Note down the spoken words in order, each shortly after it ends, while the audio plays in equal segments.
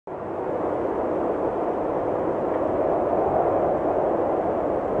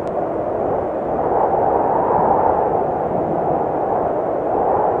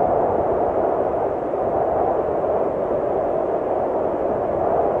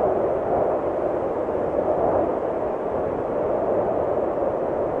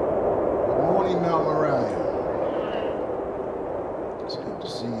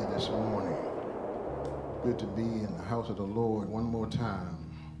good to be in the house of the Lord one more time.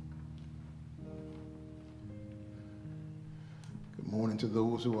 Good morning to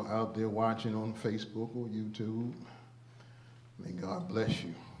those who are out there watching on Facebook or YouTube. May God bless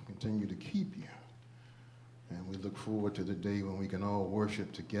you, continue to keep you. And we look forward to the day when we can all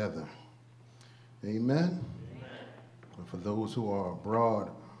worship together. Amen? Amen. But for those who are abroad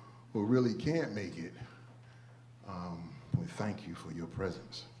who really can't make it, we thank you for your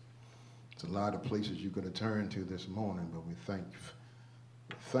presence. It's a lot of places you could have turned to this morning, but we're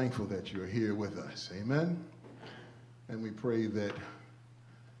thankful that you're here with us. Amen? And we pray that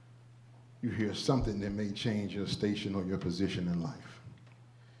you hear something that may change your station or your position in life.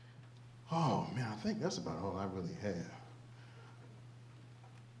 Oh, man, I think that's about all I really have.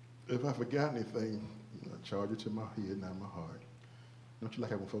 If I forgot anything, I charge it to my head, not my heart. Don't you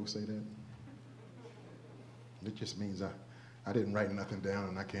like how when folks say that? It just means I didn't write nothing down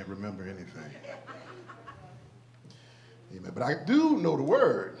and I can't remember anything. Amen. But I do know the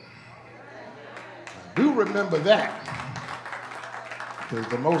word. I do remember that. Because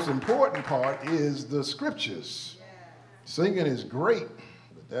the most important part is the scriptures. Singing is great,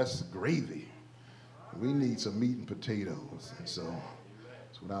 but that's gravy. We need some meat and potatoes. And so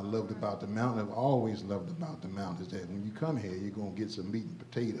that's what I loved about the mountain. I've always loved about the mountain is that when you come here, you're going to get some meat and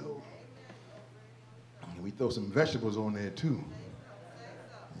potatoes. And we throw some vegetables on there too.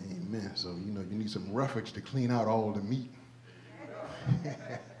 Amen. So, you need some roughage to clean out all the meat.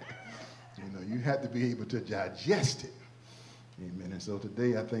 You have to be able to digest it. Amen. And so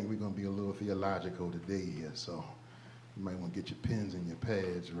today I think we're going to be a little theological today here. So you might want to get your pens and your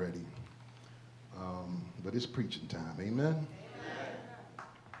pads ready. But it's preaching time. Amen.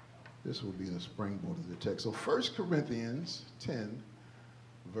 This will be the springboard of the text. So 1 Corinthians 10,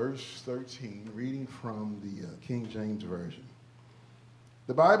 verse 13, reading from the King James Version.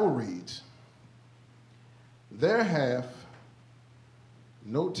 The Bible reads, "There hath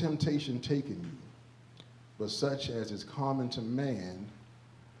no temptation taken you, but such as is common to man,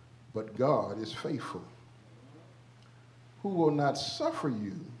 but God is faithful, who will not suffer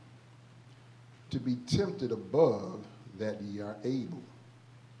you to be tempted above that ye are able,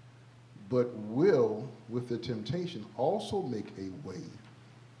 but will with the temptation also make a way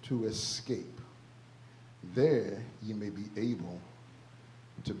to escape. There ye may be able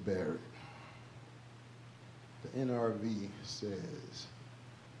to bear it." The NRV says,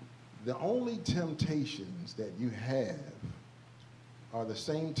 the only temptations that you have are the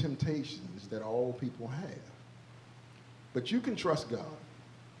same temptations that all people have. But you can trust God.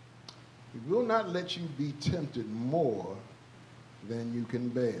 He will not let you be tempted more than you can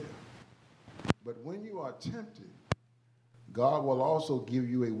bear. But when you are tempted, God will also give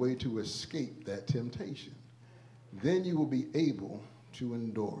you a way to escape that temptation. Then you will be able to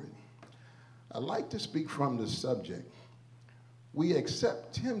endure it. I like to speak from the subject. We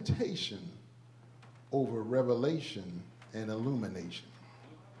accept temptation over revelation and illumination.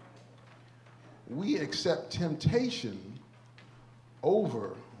 We accept temptation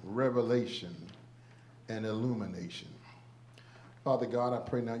over revelation and illumination. Father God, I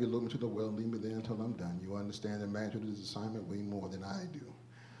pray now you look into the well and lead me there until I'm done. You understand the magnitude of this assignment way more than I do.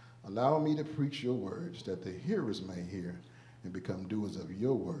 Allow me to preach your words that the hearers may hear and become doers of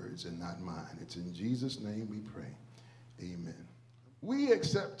your words and not mine. It's in Jesus' name we pray. Amen. We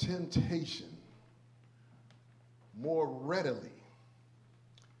accept temptation more readily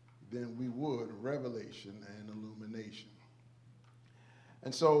than we would revelation and illumination.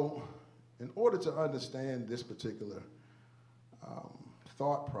 And so, in order to understand this particular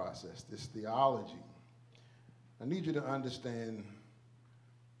thought process, this theology, I need you to understand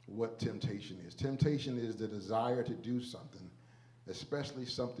what temptation is. Temptation is the desire to do something, especially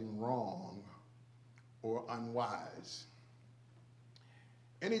something wrong or unwise.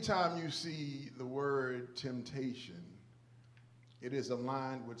 Anytime you see the word temptation, it is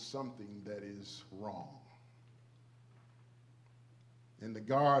aligned with something that is wrong. In the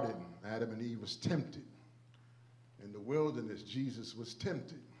garden, Adam and Eve was tempted. In the wilderness, Jesus was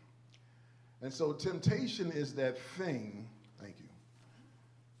tempted. And so temptation is that thing, thank you,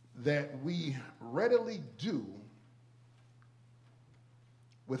 that we readily do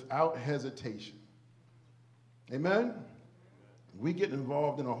without hesitation. Amen? We get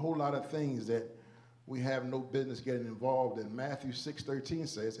involved in a whole lot of things that we have no business getting involved in. Matthew 6:13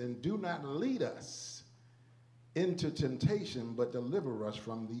 says, "And do not lead us into temptation, but deliver us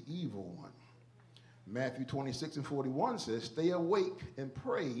from the evil one." Matthew 26:41 says, "Stay awake and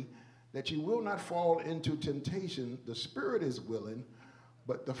pray that you will not fall into temptation. The spirit is willing,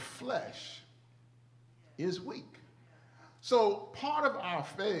 but the flesh is weak." So part of our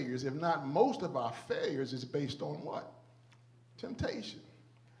failures, if not most of our failures, is based on what? Temptation.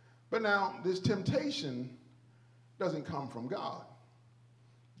 But now, this temptation doesn't come from God.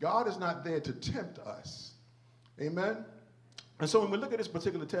 God is not there to tempt us. Amen? And so when we look at this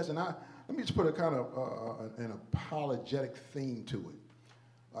particular text, and let me just put a kind of an apologetic theme to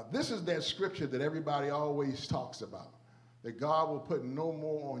it. This is that scripture that everybody always talks about, that God will put no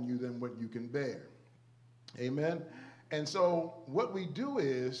more on you than what you can bear. Amen? And so what we do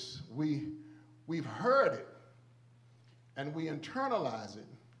is we've heard it, and we internalize it,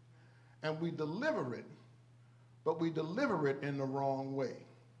 and we deliver it, but we deliver it in the wrong way.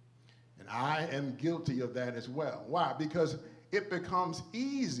 And I am guilty of that as well. Why? Because it becomes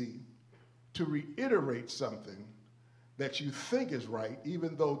easy to reiterate something that you think is right,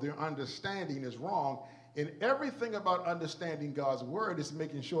 even though their understanding is wrong. And everything about understanding God's word is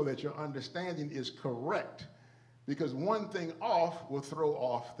making sure that your understanding is correct, because one thing off will throw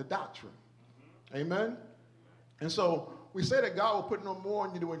off the doctrine. Amen? And so we say that God will put no more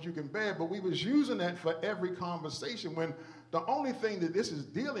on you than what you can bear, but we was using that for every conversation when the only thing that this is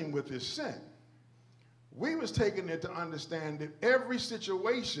dealing with is sin. We was taking it to understand that every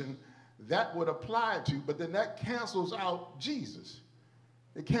situation that would apply to, but then that cancels out Jesus.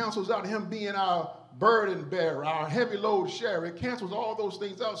 It cancels out him being our burden bearer, our heavy load sharer. It cancels all those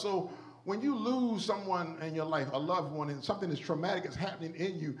things out. So when you lose someone in your life, a loved one, and something that's traumatic is happening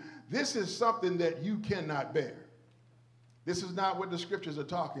in you, this is something that you cannot bear. This is not what the scriptures are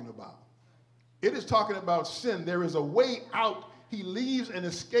talking about. It is talking about sin. There is a way out. He leaves an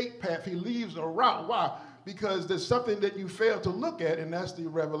escape path. He leaves a route. Why? Because there's something that you fail to look at, and that's the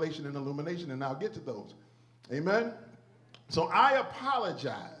revelation and illumination, and I'll get to those. Amen? So I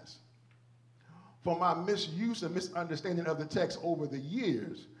apologize for my misuse and misunderstanding of the text over the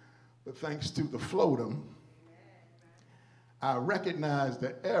years, but thanks to the floatum, I recognize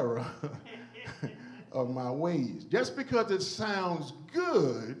the error of my ways. Just because it sounds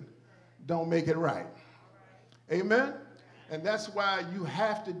good, don't make it right. Amen? And that's why you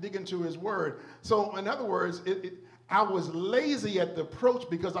have to dig into his word. So in other words, I was lazy at the approach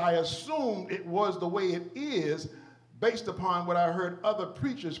because I assumed it was the way it is based upon what I heard other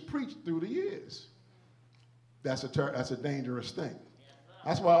preachers preach through the years. That's a dangerous thing.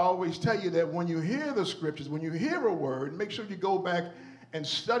 That's why I always tell you that when you hear the scriptures, when you hear a word, make sure you go back and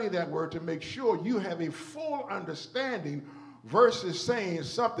study that word to make sure you have a full understanding versus saying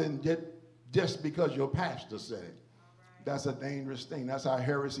something just because your pastor said it. That's a dangerous thing. That's how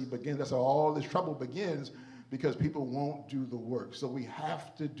heresy begins. That's how all this trouble begins, because people won't do the work. So we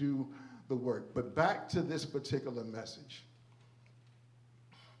have to do the work. But back to this particular message.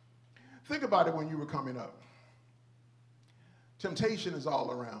 Think about it when you were coming up. Temptation is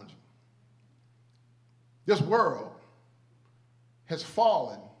all around you. This world has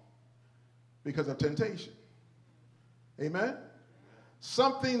fallen because of temptation. Amen?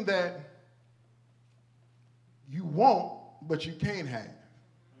 Something that you want, but you can't have.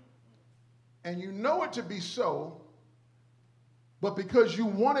 And you know it to be so, but because you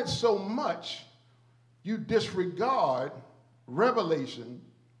want it so much, you disregard revelation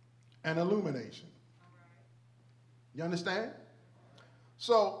and illumination. You understand?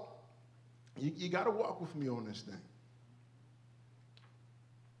 So, you got to walk with me on this thing.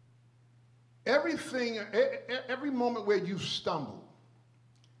 Every moment where you've stumbled,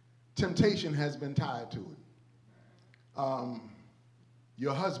 temptation has been tied to it.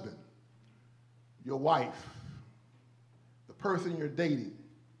 Your husband, your wife, the person you're dating,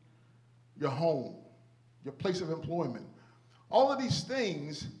 your home, your place of employment, all of these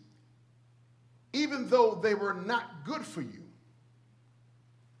things, even though they were not good for you,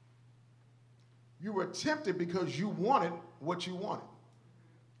 you were tempted because you wanted what you wanted.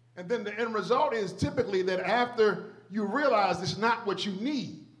 And then the end result is typically that after you realize it's not what you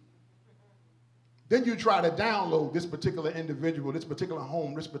need, then you try to download this particular individual, this particular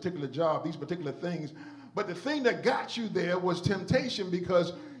home, this particular job, these particular things. But the thing that got you there was temptation,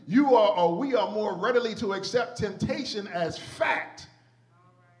 because you are, or we are more readily to accept temptation as fact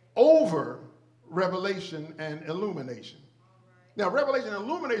over revelation and illumination. Now, revelation and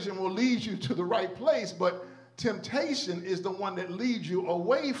illumination will lead you to the right place, but temptation is the one that leads you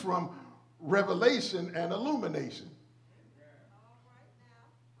away from revelation and illumination.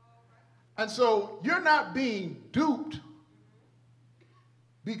 And so you're not being duped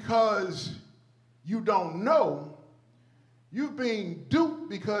because you don't know. You're being duped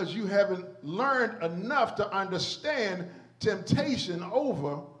because you haven't learned enough to understand temptation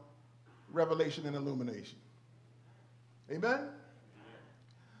over revelation and illumination. Amen?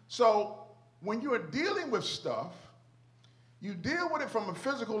 So when you are dealing with stuff, You deal with it from a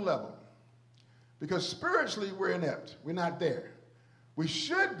physical level because spiritually we're inept. We're not there. We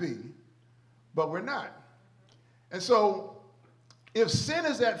should be, but we're not. And so if sin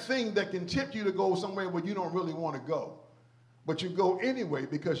is that thing that can tempt you to go somewhere where you don't really want to go, but you go anyway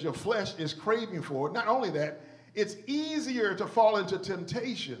because your flesh is craving for it, not only that, it's easier to fall into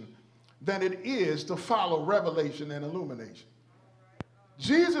temptation than it is to follow revelation and illumination.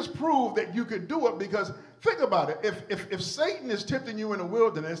 Jesus proved that you could do it because, think about it, if Satan is tempting you in the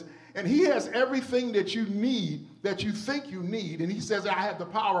wilderness and he has everything that you need, that you think you need, and he says, I have the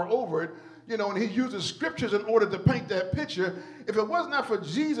power over it, you know, and he uses scriptures in order to paint that picture. If it was not for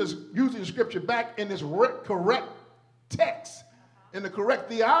Jesus using scripture back in this correct text, in the correct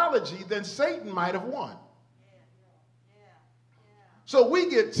theology, then Satan might have won. So we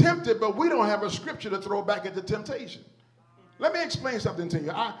get tempted, but we don't have a scripture to throw back at the temptation. Let me explain something to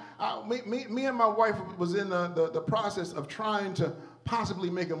you. Me and my wife was in the process of trying to possibly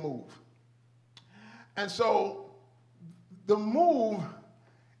make a move. And so the move,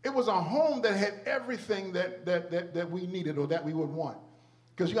 it was a home that had everything that we needed or that we would want.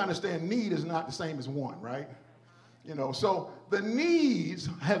 Because you understand, need is not the same as want, right? You know, so the needs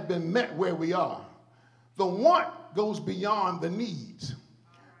have been met where we are. The want goes beyond the needs.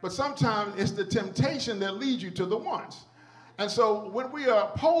 But sometimes it's the temptation that leads you to the wants. And so when we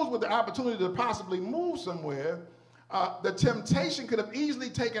are posed with the opportunity to possibly move somewhere, the temptation could have easily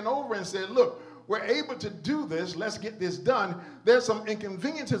taken over and said, look, we're able to do this. Let's get this done. There's some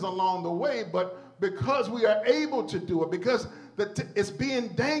inconveniences along the way, but because we are able to do it, because it's being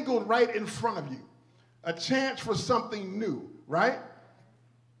dangled right in front of you, a chance for something new, right?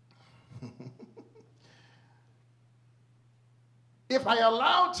 If I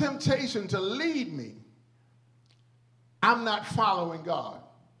allow temptation to lead me, I'm not following God.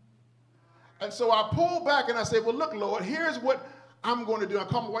 And so I pull back and I say, well, look, Lord, here's what I'm going to do. I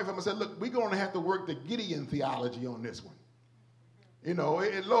call my wife up and say, look, we're going to have to work the Gideon theology on this one. You know,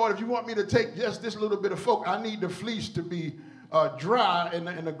 Lord, if you want me to take just this little bit of folk, I need the fleece to be dry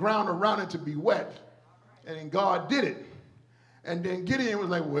and the ground around it to be wet. And God did it. And then Gideon was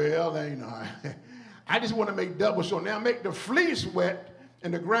like, well, you know, I just want to make double sure. Now make the fleece wet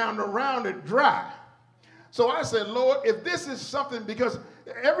and the ground around it dry. So I said, Lord, if this is something, because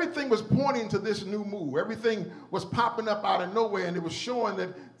everything was pointing to this new move. Everything was popping up out of nowhere, and it was showing that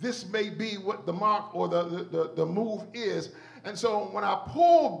this may be what the mark or the move is. And so when I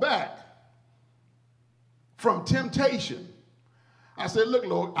pulled back from temptation, I said, look,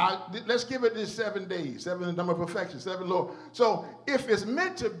 Lord, let's give it this 7 days. 7 is the number of perfection. 7, Lord. So if it's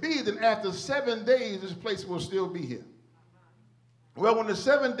meant to be, then after 7 days, this place will still be here. Well, when the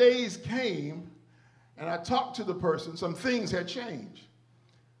 7 days came, and I talked to the person, some things had changed.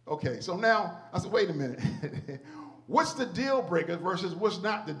 Okay, so now I said, wait a minute. What's the deal breaker versus what's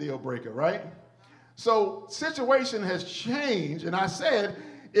not the deal breaker, right? So situation has changed, and I said,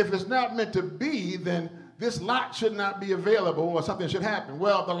 if it's not meant to be, then this lot should not be available or something should happen.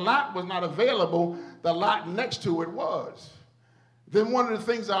 Well, the lot was not available. The lot next to it was. Then one of the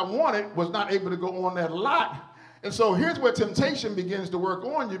things I wanted was not able to go on that lot. And so here's where temptation begins to work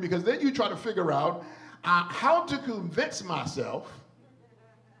on you, because then you try to figure out how to convince myself,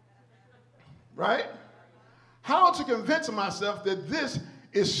 right? How to convince myself that this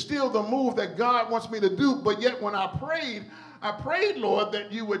is still the move that God wants me to do, but yet when I prayed, Lord,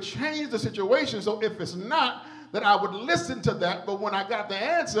 that you would change the situation, so if it's not, that I would listen to that, but when I got the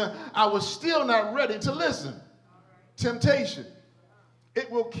answer, I was still not ready to listen. Temptation. It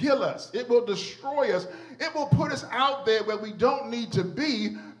will kill us. It will destroy us. It will put us out there where we don't need to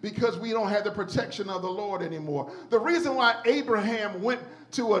be because we don't have the protection of the Lord anymore. The reason why Abraham went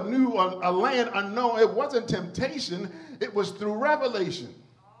to a land unknown, it wasn't temptation. It was through revelation.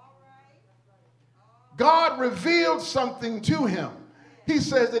 God revealed something to him. He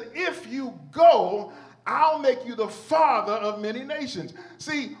says that if you go, I'll make you the father of many nations.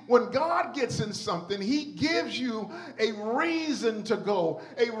 See, when God gets in something, he gives you a reason to go,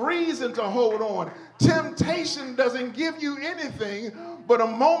 a reason to hold on. Temptation doesn't give you anything but a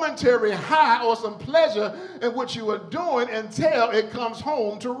momentary high or some pleasure in what you are doing until it comes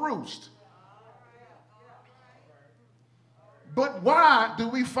home to roost. But why do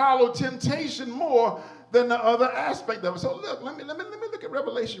we follow temptation more than the other aspect of it? So look, let me look at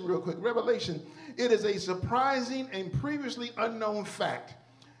Revelation real quick. Revelation, it is a surprising and previously unknown fact,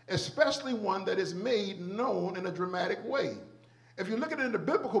 especially one that is made known in a dramatic way. If you look at it in the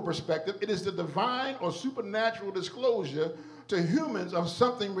biblical perspective, it is the divine or supernatural disclosure to humans of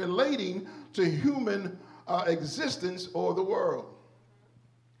something relating to human existence or the world.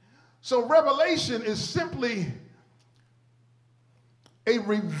 So Revelation is simply a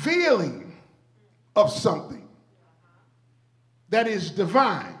revealing of something that is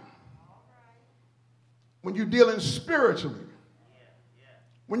divine. When you're dealing spiritually.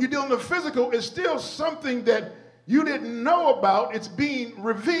 When you're dealing with physical, it's still something that you didn't know about. It's being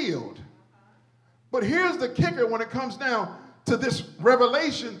revealed. But here's the kicker when it comes down to this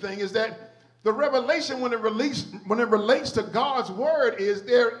revelation thing, is that the revelation when it relates to God's word is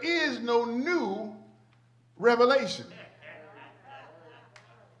there is no new revelation.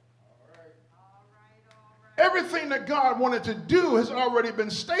 Everything that God wanted to do has already been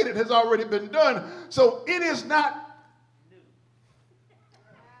stated, has already been done. So it is not new.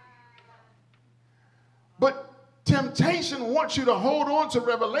 But temptation wants you to hold on to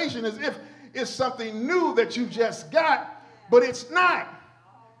revelation as if it's something new that you just got, but it's not.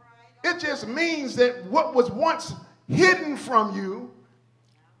 It just means that what was once hidden from you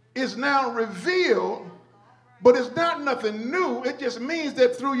is now revealed, but it's not nothing new. It just means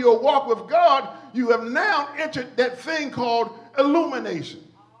that through your walk with God, you have now entered that thing called illumination.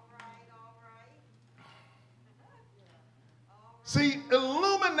 See,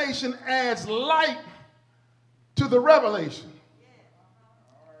 illumination adds light to the revelation.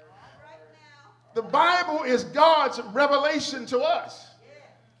 The Bible is God's revelation to us.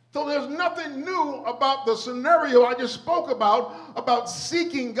 So there's nothing new about the scenario I just spoke about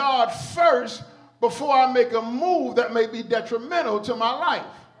seeking God first before I make a move that may be detrimental to my life.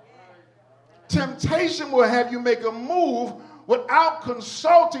 Temptation will have you make a move without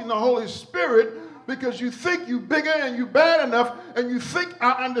consulting the Holy Spirit because you think you're bigger and you're bad enough and you think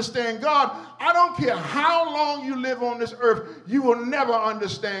I understand God. I don't care how long you live on this earth, you will never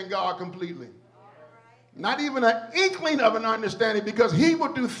understand God completely. Not even an inkling of an understanding, because he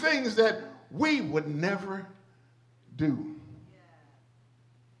would do things that we would never do.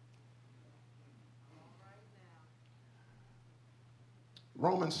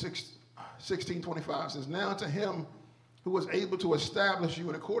 Romans 16:25 says, now to him who was able to establish you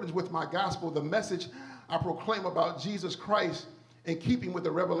in accordance with my gospel, the message I proclaim about Jesus Christ, in keeping with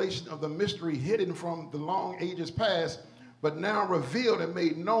the revelation of the mystery hidden from the long ages past, but now revealed and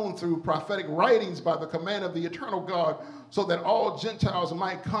made known through prophetic writings by the command of the eternal God, so that all Gentiles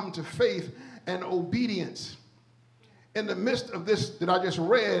might come to faith and obedience. In the midst of this that I just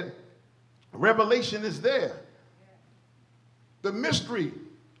read, revelation is there. The mystery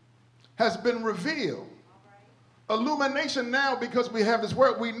has been revealed. Illumination now, because we have this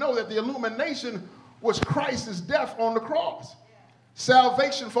word, we know that the illumination was Christ's death on the cross.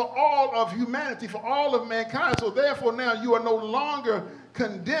 Salvation for all of humanity, for all of mankind. So therefore now you are no longer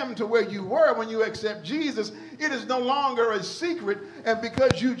condemned to where you were when you accept Jesus. It is no longer a secret, and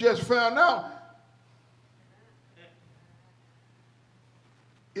because you just found out,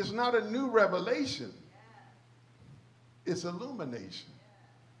 it's not a new revelation. It's illumination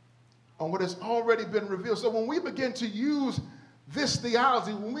on what has already been revealed. So when we begin to use this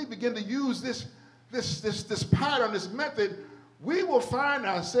theology, when we begin to use this pattern, this method, we will find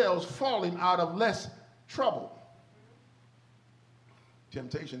ourselves falling out of less trouble.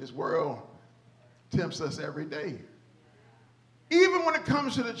 Temptation, this world tempts us every day. Even when it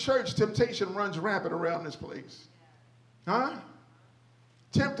comes to the church, temptation runs rampant around this place. Huh?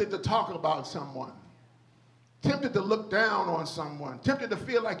 Tempted to talk about someone. Tempted to look down on someone. Tempted to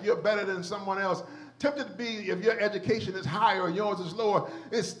feel like you're better than someone else. Tempted to be, if your education is higher or yours is lower.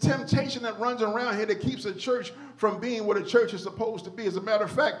 It's temptation that runs around here that keeps a church from being what a church is supposed to be. As a matter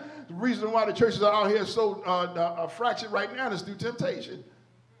of fact, the reason why the churches are out here so fractured right now is through temptation.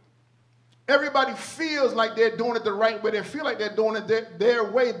 Everybody feels like they're doing it the right way. They feel like they're doing it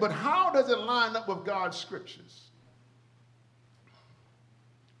their way. But how does it line up with God's scriptures?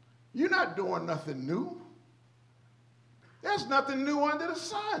 You're not doing nothing new. There's nothing new under the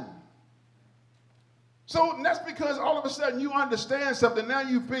sun. So that's because all of a sudden you understand something. Now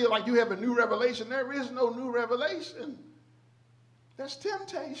you feel like you have a new revelation. There is no new revelation. That's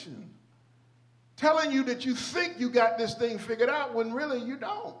temptation. Telling you that you think you got this thing figured out when really you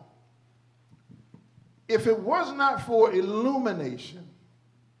don't. If it was not for illumination,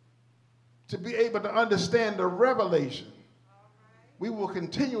 to be able to understand the revelation, we will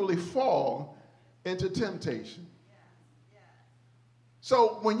continually fall into temptation.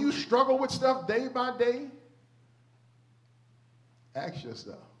 So when you struggle with stuff day by day, ask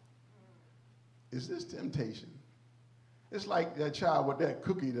yourself, is this temptation? It's like that child with that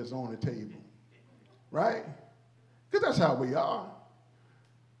cookie that's on the table, right? Because that's how we are.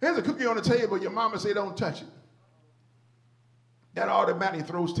 Here's a cookie on the table, your mama say don't touch it. That automatically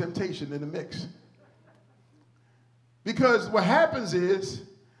throws temptation in the mix. Because what happens is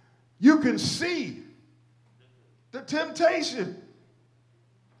you can see the temptation.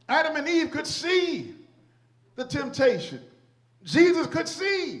 Adam and Eve could see the temptation. Jesus could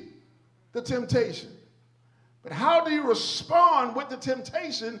see the temptation. But how do you respond with the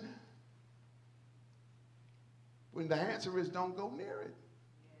temptation when the answer is don't go near it?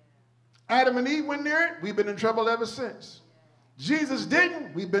 Adam and Eve went near it. We've been in trouble ever since. Jesus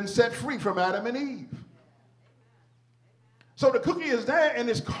didn't. We've been set free from Adam and Eve. So the cookie is there and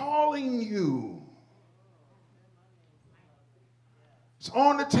it's calling you. It's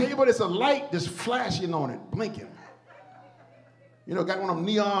on the table. There's a light that's flashing on it, blinking. You know, got one of them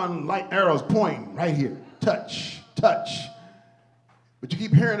neon light arrows pointing right here. Touch, touch. But you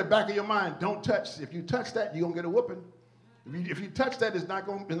keep hearing in the back of your mind, don't touch. If you touch that, you're going to get a whooping. If you touch that, it's not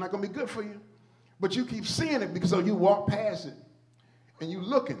going to be good for you. But you keep seeing it because so you walk past it. And you're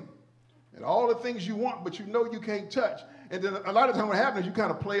looking at all the things you want, but you know you can't touch. And then a lot of times what happens is you kind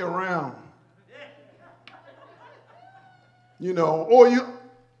of play around. You know, or you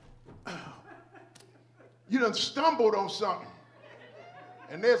done stumbled on something.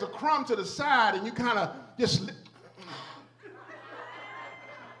 And there's a crumb to the side and you kind of just,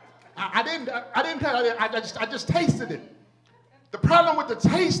 I just tasted it. The problem with the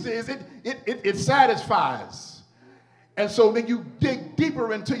taste is it satisfies. And so then you dig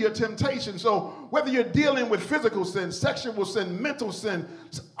deeper into your temptation. So whether you're dealing with physical sin, sexual sin, mental sin,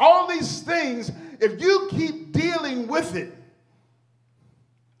 all these things, if you keep dealing with it,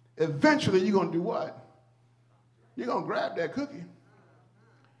 eventually you're going to do what? You're going to grab that cookie.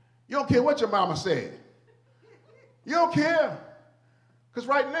 You don't care what your mama said. You don't care. Because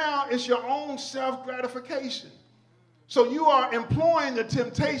right now it's your own self-gratification. So you are employing the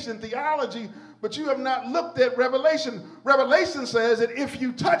temptation theology, but you have not looked at Revelation. Revelation says that if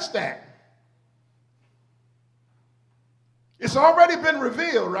you touch that, it's already been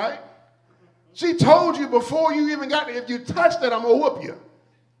revealed, right? She told you before you even got there, if you touch that, I'm going to whoop you.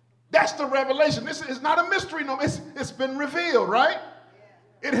 That's the revelation. This is not a mystery, no. It's been revealed, right?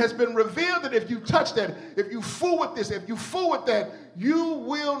 It has been revealed that if you touch that, if you fool with this, if you fool with that, you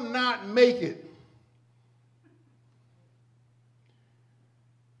will not make it.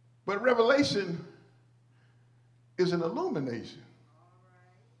 But revelation is an illumination.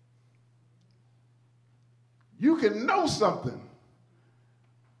 You can know something,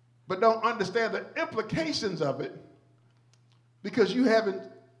 but don't understand the implications of it because you haven't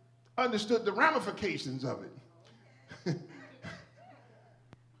understood the ramifications of it.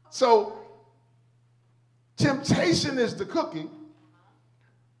 So, temptation is the cookie.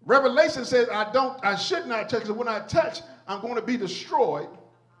 Revelation says I should not touch, because when I touch, I'm going to be destroyed.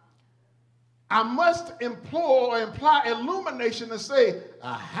 I must implore or imply illumination to say,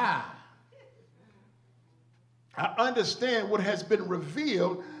 aha, I understand what has been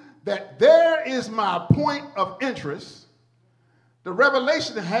revealed, that there is my point of interest. The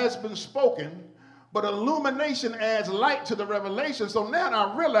revelation has been spoken, but illumination adds light to the revelation. So now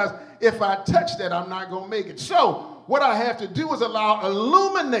I realize if I touch that, I'm not going to make it. So what I have to do is allow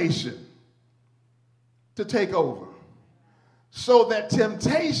illumination to take over so that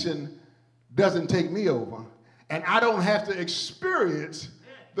temptation doesn't take me over and I don't have to experience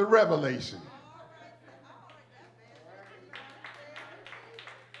the revelation.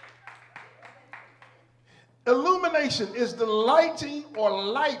 Illumination is the lighting or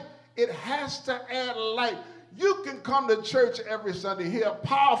light. It has to add light. You can come to church every Sunday, hear a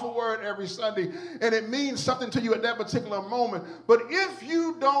powerful word every Sunday, and it means something to you at that particular moment. But if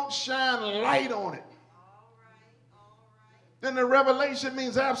you don't shine light on it, then the revelation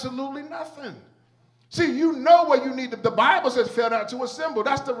means absolutely nothing. See, you know where you need to. The Bible says, fail not to assemble.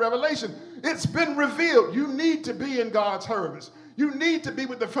 That's the revelation. It's been revealed. You need to be in God's service. You need to be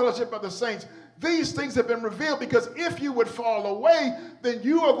with the fellowship of the saints. These things have been revealed because if you would fall away, then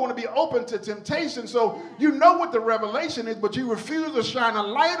you are going to be open to temptation. So you know what the revelation is, but you refuse to shine a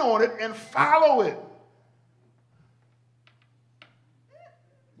light on it and follow it.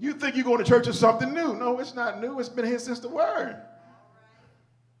 You think you're going to church is something new. No, it's not new. It's been here since the word.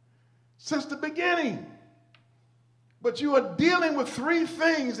 Since the beginning. But you are dealing with three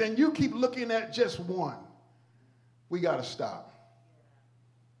things and you keep looking at just one. We got to stop.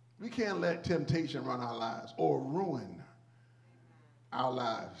 We can't let temptation run our lives or ruin our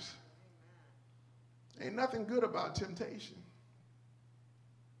lives. Ain't nothing good about temptation.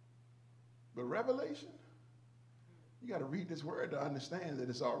 But revelation, you got to read this word to understand that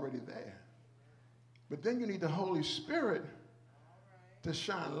it's already there. But then you need the Holy Spirit to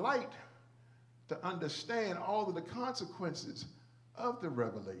shine light to understand all of the consequences of the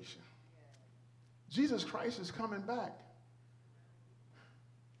revelation. Jesus Christ is coming back.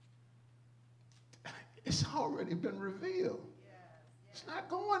 It's already been revealed. It's not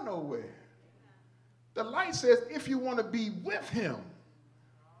going nowhere. The light says if you want to be with him,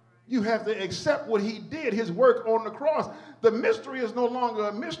 you have to accept what he did, his work on the cross. The mystery is no longer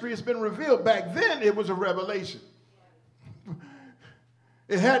a mystery. It's been revealed. Back then, it was a revelation.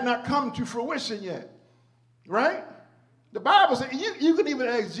 It had not come to fruition yet, right? The Bible says, you can even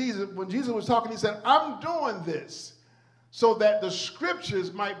ask Jesus, when Jesus was talking, he said, I'm doing this so that the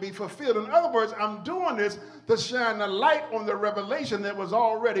scriptures might be fulfilled. In other words, I'm doing this to shine a light on the revelation that was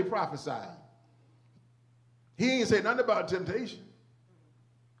already prophesied. He ain't say nothing about temptation,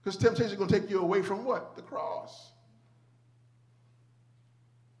 because temptation is going to take you away from what? The cross.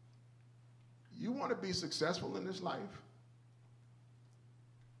 You want to be successful in this life?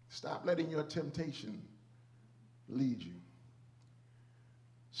 Stop letting your temptation lead you.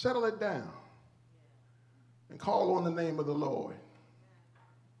 Settle it down and call on the name of the Lord.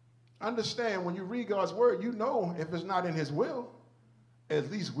 Understand, when you read God's word, you know if it's not in his will, at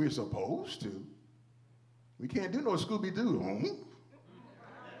least we're supposed to. We can't do no Scooby-Doo.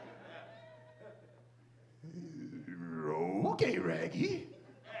 Okay, Raggy.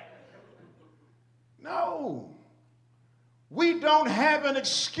 No. We don't have an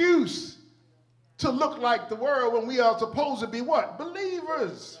excuse to look like the world when we are supposed to be what?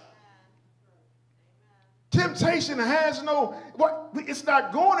 Believers. Temptation has no, it's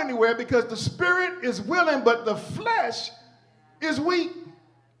not going anywhere because the spirit is willing, but the flesh is weak.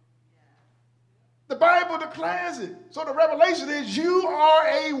 The Bible declares it. So the revelation is you are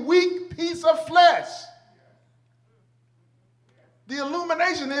a weak piece of flesh. The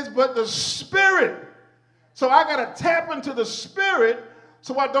illumination is but the spirit. So I got to tap into the spirit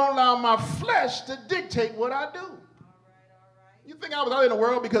so I don't allow my flesh to dictate what I do. All right. You think I was out in the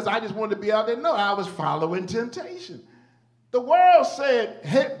world because I just wanted to be out there? No, I was following temptation. The world said,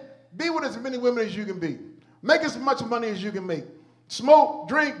 hey, be with as many women as you can be. Make as much money as you can make. Smoke,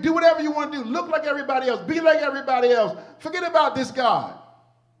 drink, do whatever you want to do. Look like everybody else. Be like everybody else. Forget about this God.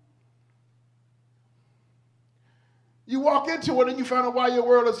 You walk into it and you find out why your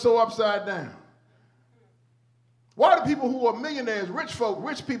world is so upside down. Why do people who are millionaires, rich folk,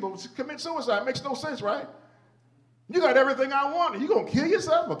 rich people commit suicide? Makes no sense, right? You got everything I want. You going to kill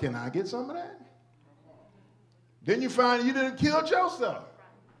yourself? Well, can I get some of that? Then you find you didn't kill yourself.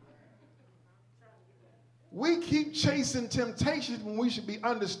 We keep chasing temptations when we should be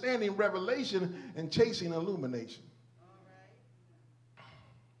understanding revelation and chasing illumination.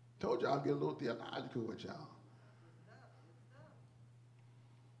 Told y'all I'll get a little theological with y'all.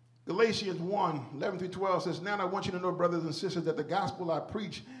 Galatians 1, 11 through 12 says, now I want you to know, brothers and sisters, that the gospel I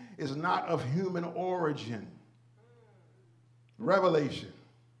preach is not of human origin. Revelation.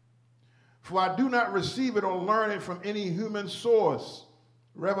 For I do not receive it or learn it from any human source.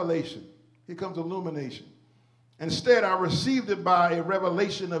 Revelation. Here comes illumination. Instead, I received it by a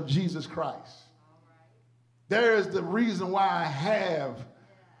revelation of Jesus Christ. There is the reason why I have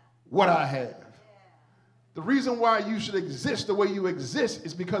what I have. The reason why you should exist the way you exist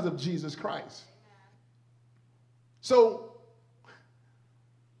is because of Jesus Christ. So,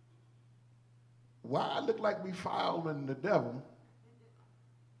 why look like we following the devil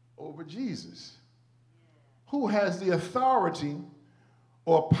over Jesus, who has the authority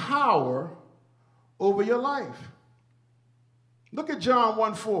or power over your life? Look at John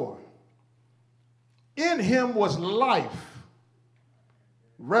 1:4. In him was life,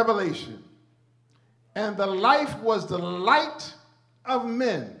 revelation. And the life was the light of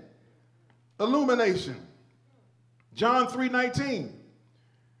men. Illumination. John 3:19.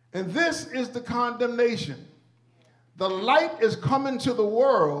 And this is the condemnation. The light is come into the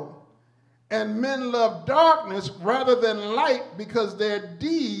world, and men love darkness rather than light because their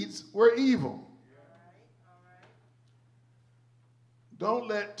deeds were evil. Don't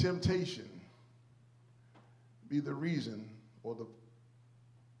let temptation be the reason or the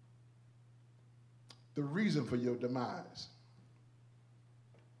reason for your demise.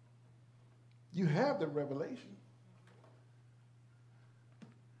 You have the revelation.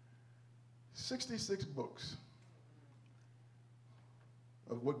 66 books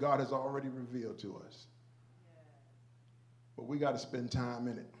of what God has already revealed to us. But we got to spend time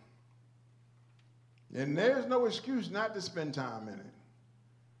in it. And there's no excuse not to spend time in it.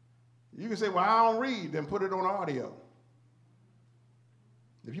 You can say, well, I don't read, then put it on audio.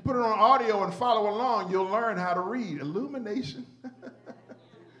 If you put it on audio and follow along, you'll learn how to read. Illumination.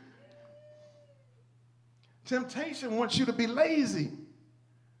 Temptation wants you to be lazy.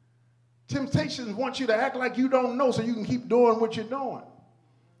 Temptation wants you to act like you don't know so you can keep doing what you're doing.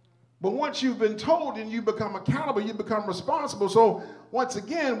 But once you've been told and you become accountable, you become responsible. So once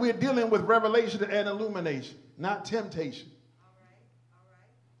again, we're dealing with revelation and illumination, not temptation.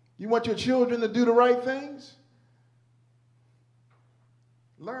 You want your children to do the right things?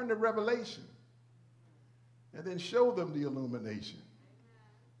 Learn the revelation and then show them the illumination.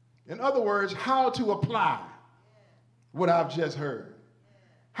 In other words, how to apply what I've just heard.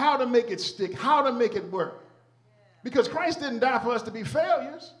 How to make it stick, how to make it work. Because Christ didn't die for us to be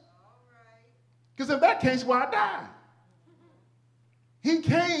failures. Because in that case, why die? He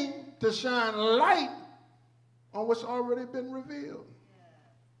came to shine light on what's already been revealed.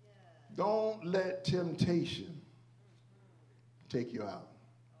 Don't let temptation take you out.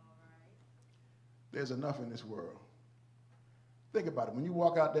 There's enough in this world. Think about it. When you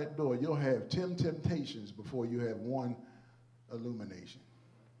walk out that door, you'll have 10 temptations before you have one illumination.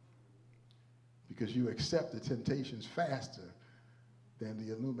 Because you accept the temptations faster than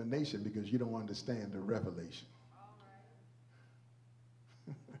the illumination because you don't understand the revelation.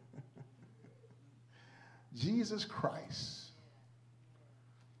 Jesus Christ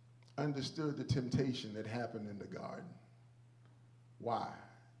understood the temptation that happened in the garden. Why?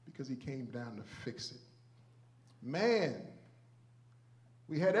 Because he came down to fix it. Man,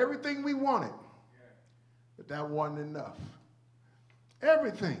 we had everything we wanted, but that wasn't enough.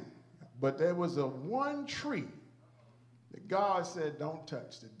 Everything. But there was a one tree that God said, don't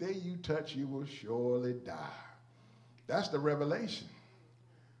touch. The day you touch, you will surely die. That's the revelation.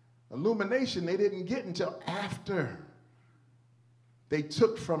 Illumination, they didn't get until after they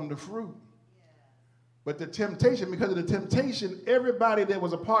took from the fruit. But the temptation, because of the temptation, everybody that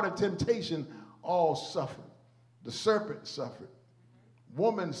was a part of temptation all suffered. The serpent suffered.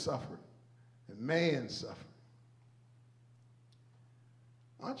 Woman suffered. And man suffered.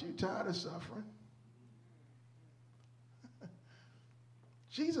 Aren't you tired of suffering?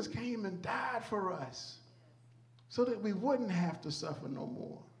 Jesus came and died for us so that we wouldn't have to suffer no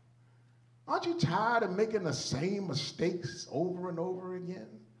more. Aren't you tired of making the same mistakes over and over again?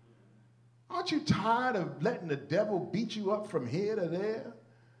 Aren't you tired of letting the devil beat you up from here to there?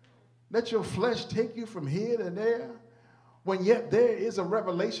 Let your flesh take you from here to there, when yet there is a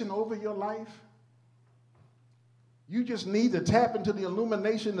revelation over your life? You just need to tap into the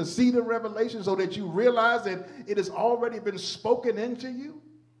illumination to see the revelation so that you realize that it has already been spoken into you.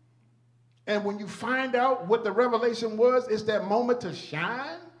 And when you find out what the revelation was, it's that moment to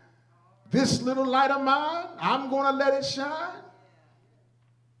shine. This little light of mine, I'm going to let it shine.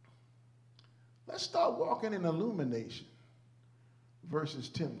 Let's start walking in illumination versus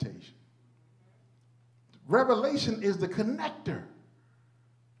temptation. Revelation is the connector.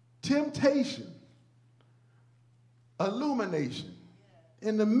 Temptation, illumination.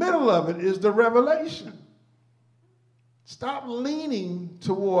 In the middle of it is the revelation. Stop leaning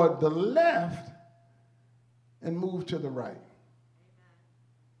toward the left and move to the right.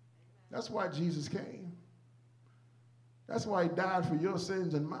 That's why Jesus came. That's why he died for your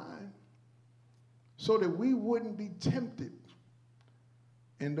sins and mine, so that we wouldn't be tempted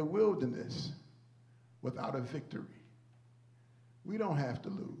in the wilderness without a victory. We don't have to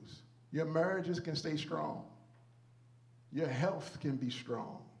lose. Your marriages can stay strong. Your health can be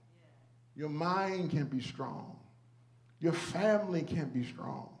strong. Your mind can be strong. Your family can be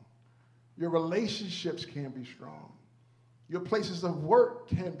strong. Your relationships can be strong. Your places of work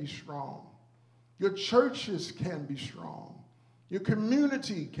can be strong. Your churches can be strong. Your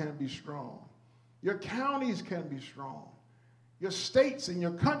community can be strong. Your counties can be strong. Your states and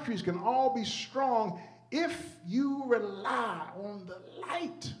your countries can all be strong if you rely on the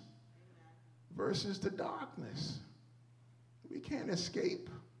light versus the darkness. We can't escape.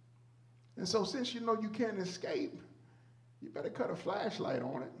 And so since you know you can't escape, you better cut a flashlight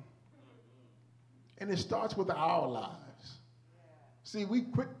on it. And it starts with our lives. See, we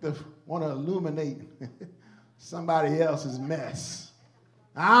quick to want to illuminate somebody else's mess.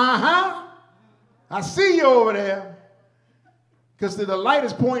 I see you over there. Because the light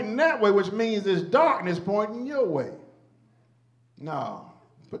is pointing that way, which means there's darkness pointing your way. No,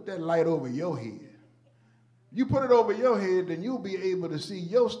 put that light over your head. You put it over your head, then you'll be able to see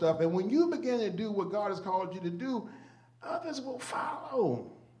your stuff. And when you begin to do what God has called you to do, others will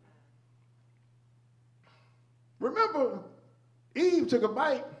follow. Remember, Eve took a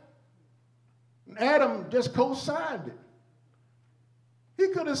bite, and Adam just co-signed it. He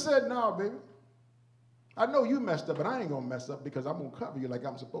could have said, no, baby. I know you messed up, but I ain't going to mess up because I'm going to cover you like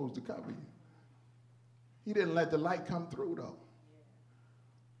I'm supposed to cover you. He didn't let the light come through, though.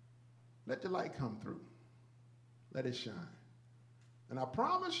 Let the light come through. Let it shine. And I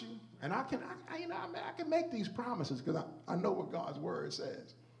promise you, and I can make these promises because I know what God's word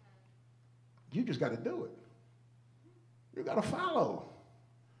says. You just got to do it. You got to follow.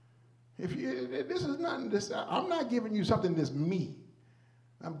 This is nothing. I'm not giving you something that's me.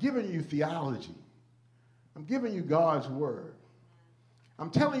 I'm giving you theology. I'm giving you God's word. I'm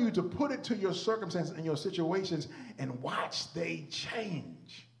telling you to put it to your circumstances and your situations and watch they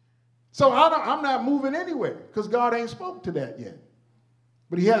change. So I'm not moving anywhere because God ain't spoke to that yet.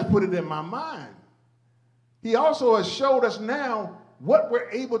 But he has put it in my mind. He also has showed us now what we're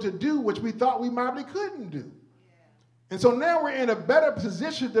able to do, which we thought we probably couldn't do. And so now we're in a better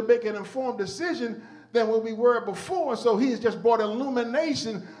position to make an informed decision than when we were before. So he has just brought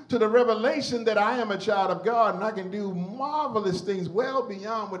illumination to the revelation that I am a child of God and I can do marvelous things well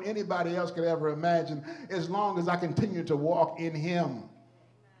beyond what anybody else could ever imagine as long as I continue to walk in him.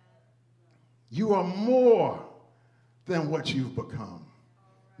 You are more than what you've become.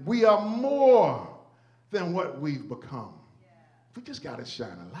 We are more than what we've become. We just got to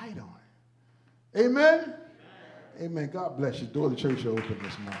shine a light on it. Amen? Amen. God bless you. Door of the church are open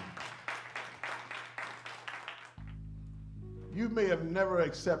this morning. You may have never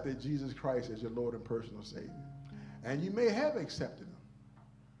accepted Jesus Christ as your Lord and personal Savior. And you may have accepted him.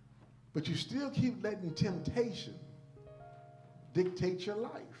 But you still keep letting temptation dictate your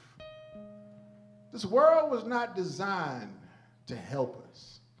life. This world was not designed to help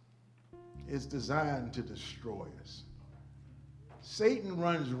us. It's designed to destroy us. Satan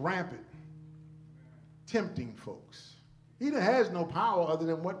runs rampant, tempting folks. He has no power other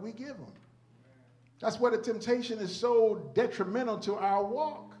than what we give him. That's why the temptation is so detrimental to our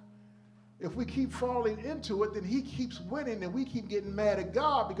walk. If we keep falling into it, then he keeps winning and we keep getting mad at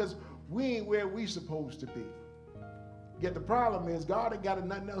God because we ain't where we supposed to be. Yet the problem is God ain't got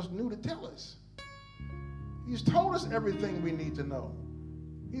nothing else new to tell us. He's told us everything we need to know.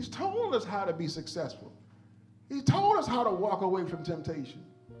 He's told us how to be successful. He told us how to walk away from temptation.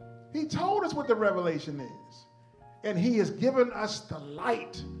 He told us what the revelation is. And he has given us the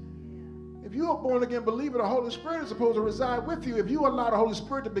light. If you are born again believer, the Holy Spirit is supposed to reside with you. If you allow the Holy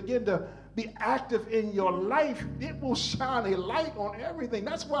Spirit to begin to be active in your life, it will shine a light on everything.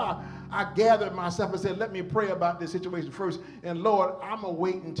 That's why I gathered myself and said, let me pray about this situation first. And Lord, I'm going to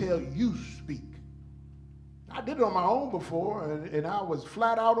wait until you speak. I did it on my own before, and I was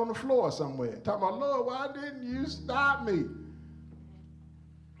flat out on the floor somewhere. Talking about, Lord, why didn't you stop me?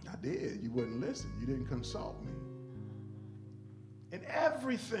 I did. You wouldn't listen. You didn't consult me. In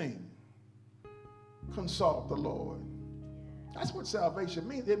everything, consult the Lord. That's what salvation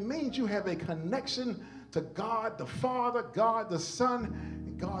means. It means you have a connection to God the Father, God the Son,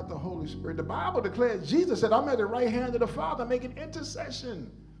 and God the Holy Spirit. The Bible declares, Jesus said, I'm at the right hand of the Father making intercession.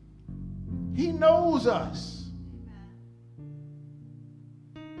 He knows us.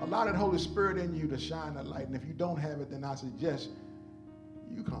 Allow that Holy Spirit in you to shine that light. And if you don't have it, then I suggest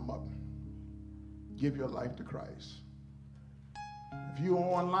you come up. Give your life to Christ. If you're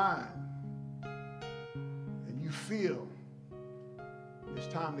online and you feel it's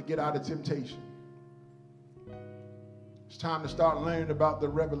time to get out of temptation, it's time to start learning about the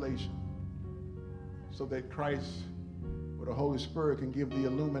revelation so that Christ or the Holy Spirit can give the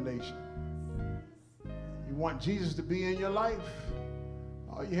illumination. You want Jesus to be in your life?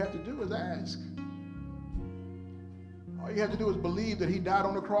 All you have to do is ask. All you have to do is believe that he died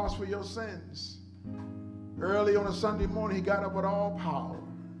on the cross for your sins. Early on a Sunday morning, he got up with all power.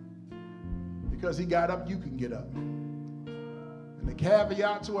 Because he got up, you can get up. And the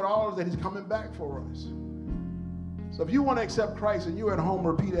caveat to it all is that he's coming back for us. So if you want to accept Christ and you're at home,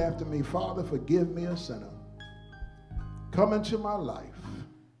 repeat after me, Father, forgive me a sinner. Come into my life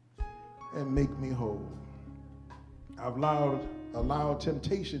and make me whole. I've allowed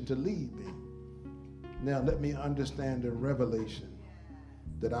temptation to lead me. Now let me understand the revelation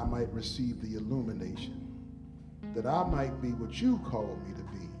that I might receive the illumination, that I might be what you call me to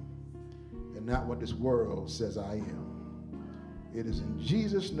be and not what this world says I am. It is in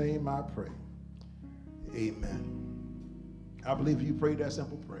Jesus' name I pray. Amen. I believe you prayed that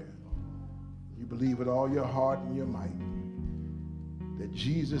simple prayer. You believe with all your heart and your might that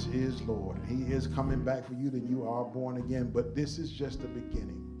Jesus is Lord. He is coming back for you, then you are born again. But this is just the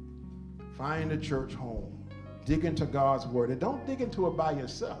beginning. Find a church home. Dig into God's word. And don't dig into it by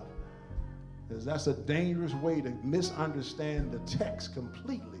yourself, because that's a dangerous way to misunderstand the text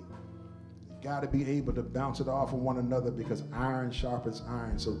completely. You got to be able to bounce it off of one another because iron sharpens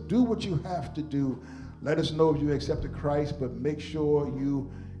iron. So do what you have to do. Let us know if you accepted Christ, but make sure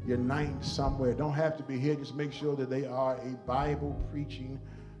you unite somewhere. Don't have to be here. Just make sure that they are a Bible preaching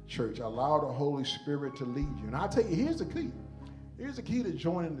church. Allow the Holy Spirit to lead you. And I'll tell you, here's the key. Here's the key to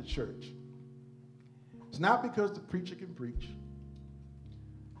joining the church. It's not because the preacher can preach.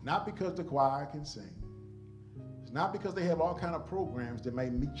 Not because the choir can sing. It's not because they have all kind of programs that may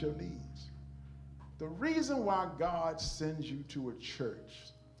meet your needs. The reason why God sends you to a church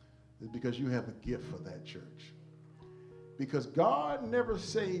is because you have a gift for that church. Because God never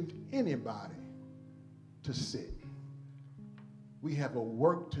saved anybody to sit. We have a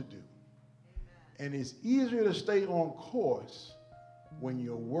work to do. And it's easier to stay on course when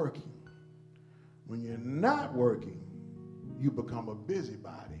you're working. When you're not working, you become a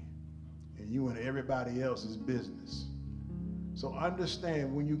busybody. And you in everybody else's business. So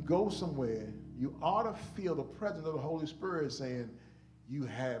understand, when you go somewhere, you ought to feel the presence of the Holy Spirit saying, you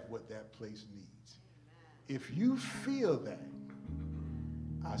have what that place needs. If you feel that,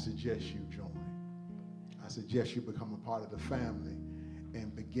 I suggest you join. I suggest you become a part of the family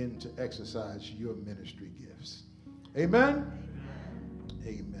and begin to exercise your ministry gifts. Amen?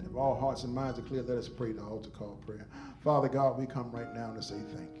 Amen. If all hearts and minds are clear, let us pray the altar call prayer. Father God, we come right now to say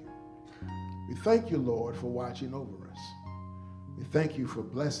thank you. We thank you, Lord, for watching over us. We thank you for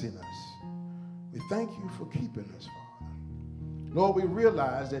blessing us. We thank you for keeping us, Father. Lord, we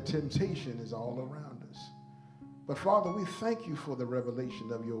realize that temptation is all around us. But Father, we thank you for the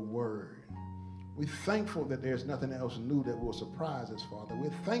revelation of your word. We're thankful that there's nothing else new that will surprise us, Father.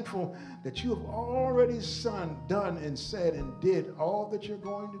 We're thankful that you have already done and said and did all that you're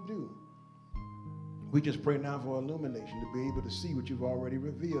going to do. We just pray now for illumination to be able to see what you've already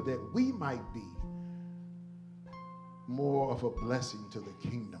revealed, that we might be more of a blessing to the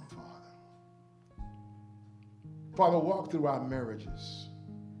kingdom, Father. Father, walk through our marriages.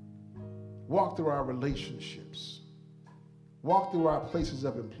 Walk through our relationships. Walk through our places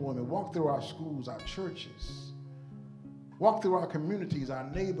of employment. Walk through our schools, our churches. Walk through our communities, our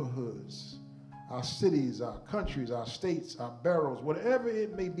neighborhoods, our cities, our countries, our states, our boroughs, whatever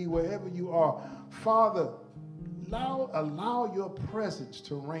it may be, wherever you are. Father, allow your presence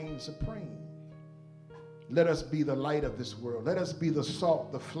to reign supreme. Let us be the light of this world. Let us be the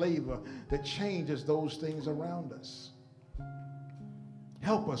salt, the flavor that changes those things around us.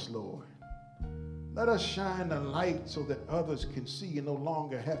 Help us, Lord. Let us shine the light so that others can see and no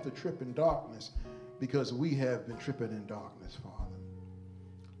longer have to trip in darkness, because we have been tripping in darkness, Father.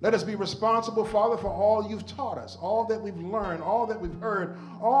 Let us be responsible, Father, for all you've taught us, all that we've learned, all that we've heard,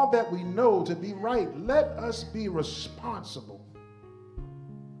 all that we know to be right. Let us be responsible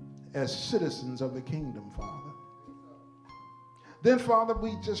as citizens of the kingdom, Father. Then, Father,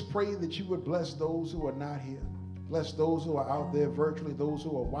 we just pray that you would bless those who are not here. Bless those who are out there virtually, those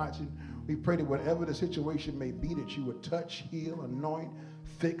who are watching. We pray that whatever the situation may be, that you would touch, heal, anoint,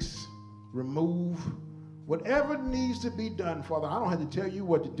 fix, remove, whatever needs to be done, Father. I don't have to tell you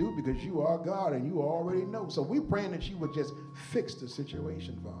what to do because you are God and you already know. So we're praying that you would just fix the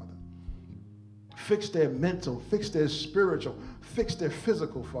situation, Father. Fix their mental, fix their spiritual, fix their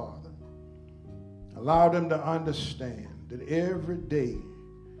physical, Father. Allow them to understand that every day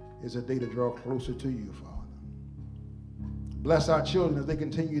is a day to draw closer to you, Father. Bless our children as they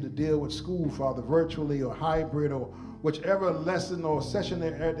continue to deal with school, Father, virtually or hybrid or whichever lesson or session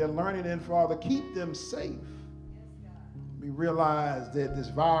they're learning in, Father. Keep them safe. We realize that this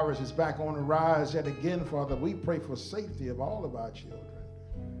virus is back on the rise yet again, Father. We pray for safety of all of our children,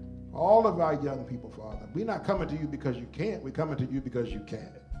 all of our young people, Father. We're not coming to you because you can't. We're coming to you because you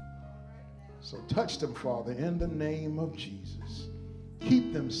can. So touch them, Father, in the name of Jesus.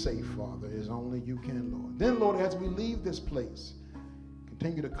 Keep them safe, Father, as only you can, Lord. Then, Lord, as we leave this place,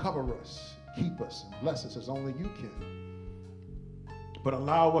 continue to cover us, keep us, and bless us as only you can. But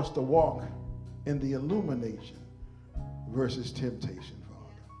allow us to walk in the illumination versus temptation,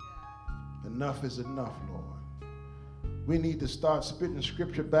 Father. Enough is enough, Lord. We need to start spitting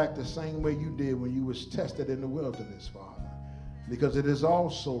scripture back the same way you did when you was tested in the wilderness, Father. Because it is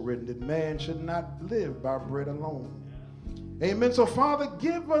also written that man should not live by bread alone. Amen. So, Father,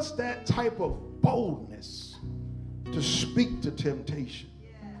 give us that type of boldness to speak to temptation.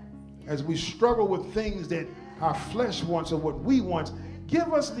 As we struggle with things that our flesh wants or what we want,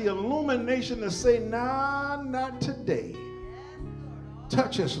 give us the illumination to say, nah, not today.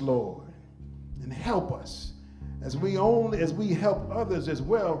 Touch us, Lord, and help us as we help others as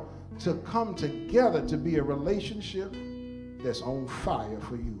well to come together to be a relationship that's on fire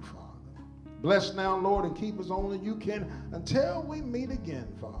for you, Father. Bless now, Lord, and keep us only you can until we meet again,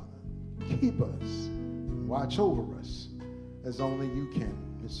 Father. Keep us. Watch over us as only you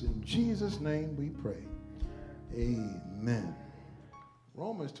can. It's in Jesus' name we pray. Amen.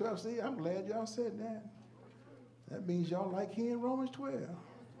 Romans 12. See, I'm glad y'all said that. That means y'all like hearing Romans 12.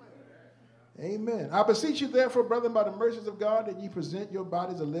 Amen. I beseech you, therefore, brethren, by the mercies of God, that ye present your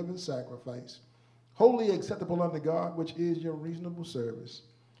bodies a living sacrifice, wholly acceptable unto God, which is your reasonable service.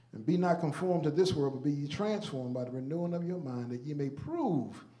 And be not conformed to this world, but be ye transformed by the renewing of your mind, that ye may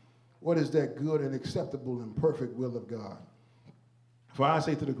prove what is that good and acceptable and perfect will of God. For I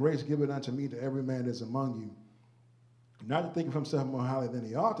say, to the grace given unto me, to every man that is among you, not to think of himself more highly than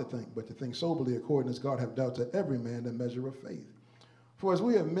he ought to think, but to think soberly according as God hath dealt to every man the measure of faith. For as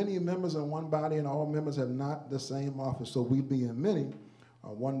we have many members in one body, and all members have not the same office, so we being many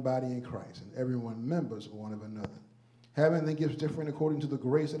are one body in Christ, and everyone members one of another. Having the gifts different according to the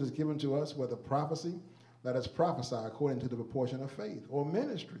grace that is given to us, whether prophecy, let us prophesy according to the proportion of faith, or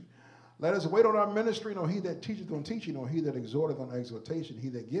ministry. Let us wait on our ministry, nor he that teacheth on teaching, nor he that exhorteth on exhortation. He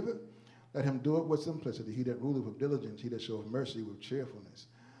that giveth, let him do it with simplicity. He that ruleth with diligence, he that showeth mercy with cheerfulness.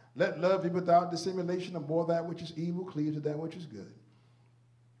 Let love be without dissimulation. Abhor that which is evil, cleave to that which is good.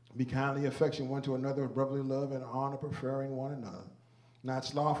 Be kindly affectioned one to another with brotherly love and honor, preferring one another. Not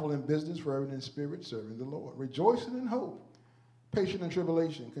slothful in business, fervent in spirit, serving the Lord. Rejoicing in hope, patient in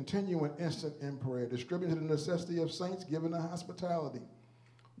tribulation, continuing instant in prayer, distributing the necessity of saints, giving the hospitality.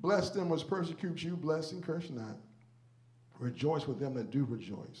 Bless them which persecute you, bless and curse not. Rejoice with them that do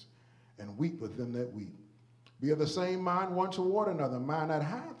rejoice, and weep with them that weep. Be of the same mind one toward another. Mind not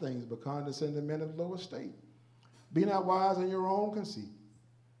high things, but condescend to men of low estate. Be not wise in your own conceit.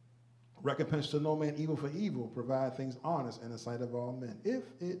 Recompense to no man evil for evil. Provide things honest in the sight of all men, if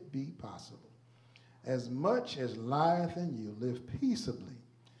it be possible. As much as lieth in you, live peaceably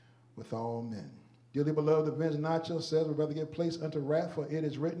with all men. Dearly beloved, avenge not yourselves, but rather give place unto wrath, for it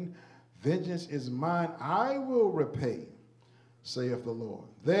is written, vengeance is mine, I will repay, saith the Lord.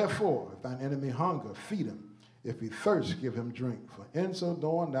 Therefore, if thine enemy hunger, feed him. If he thirst, give him drink. For in so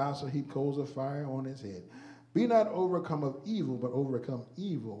doing thou shalt heap coals of fire on his head. Be not overcome of evil, but overcome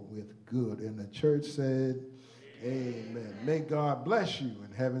evil with good. And the church said, amen. May God bless you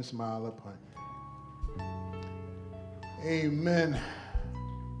and heaven smile upon you. Amen.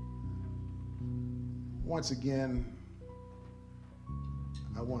 Once again,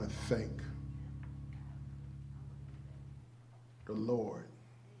 I want to thank the Lord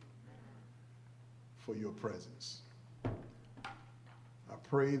for your presence. I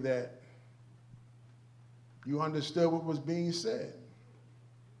pray that you understood what was being said.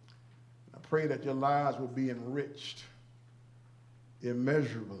 I pray that your lives will be enriched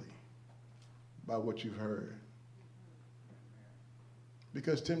immeasurably by what you've heard.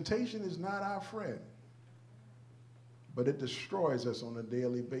 Because temptation is not our friend, but it destroys us on a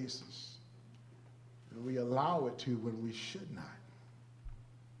daily basis. And we allow it to when we should not.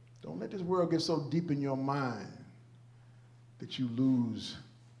 Don't let this world get so deep in your mind that you lose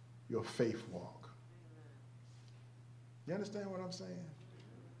your faith walk. You understand what I'm saying?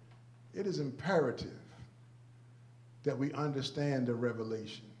 It is imperative that we understand the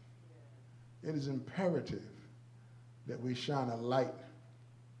revelation. It is imperative that we shine a light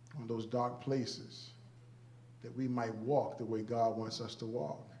on those dark places, that we might walk the way God wants us to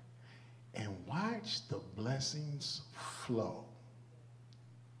walk, and watch the blessings flow.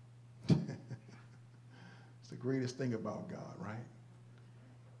 It's the greatest thing about God, right?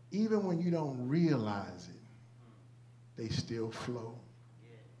 Even when you don't realize it, they still flow.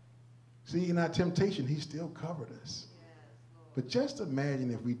 See, in our temptation, he still covered us. But just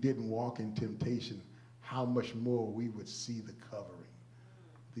imagine if we didn't walk in temptation, how much more we would see the covering,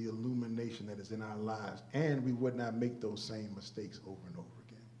 the illumination that is in our lives, and we would not make those same mistakes over and over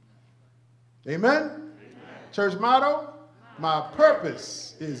again. Amen? Amen. Church motto, my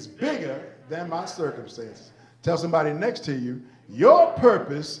purpose is bigger than my circumstances. Tell somebody next to you, your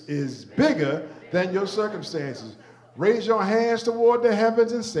purpose is bigger than your circumstances. Raise your hands toward the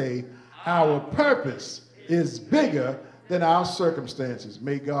heavens and say, our purpose is bigger than our circumstances.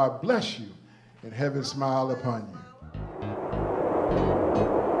 May God bless you and heaven smile upon you.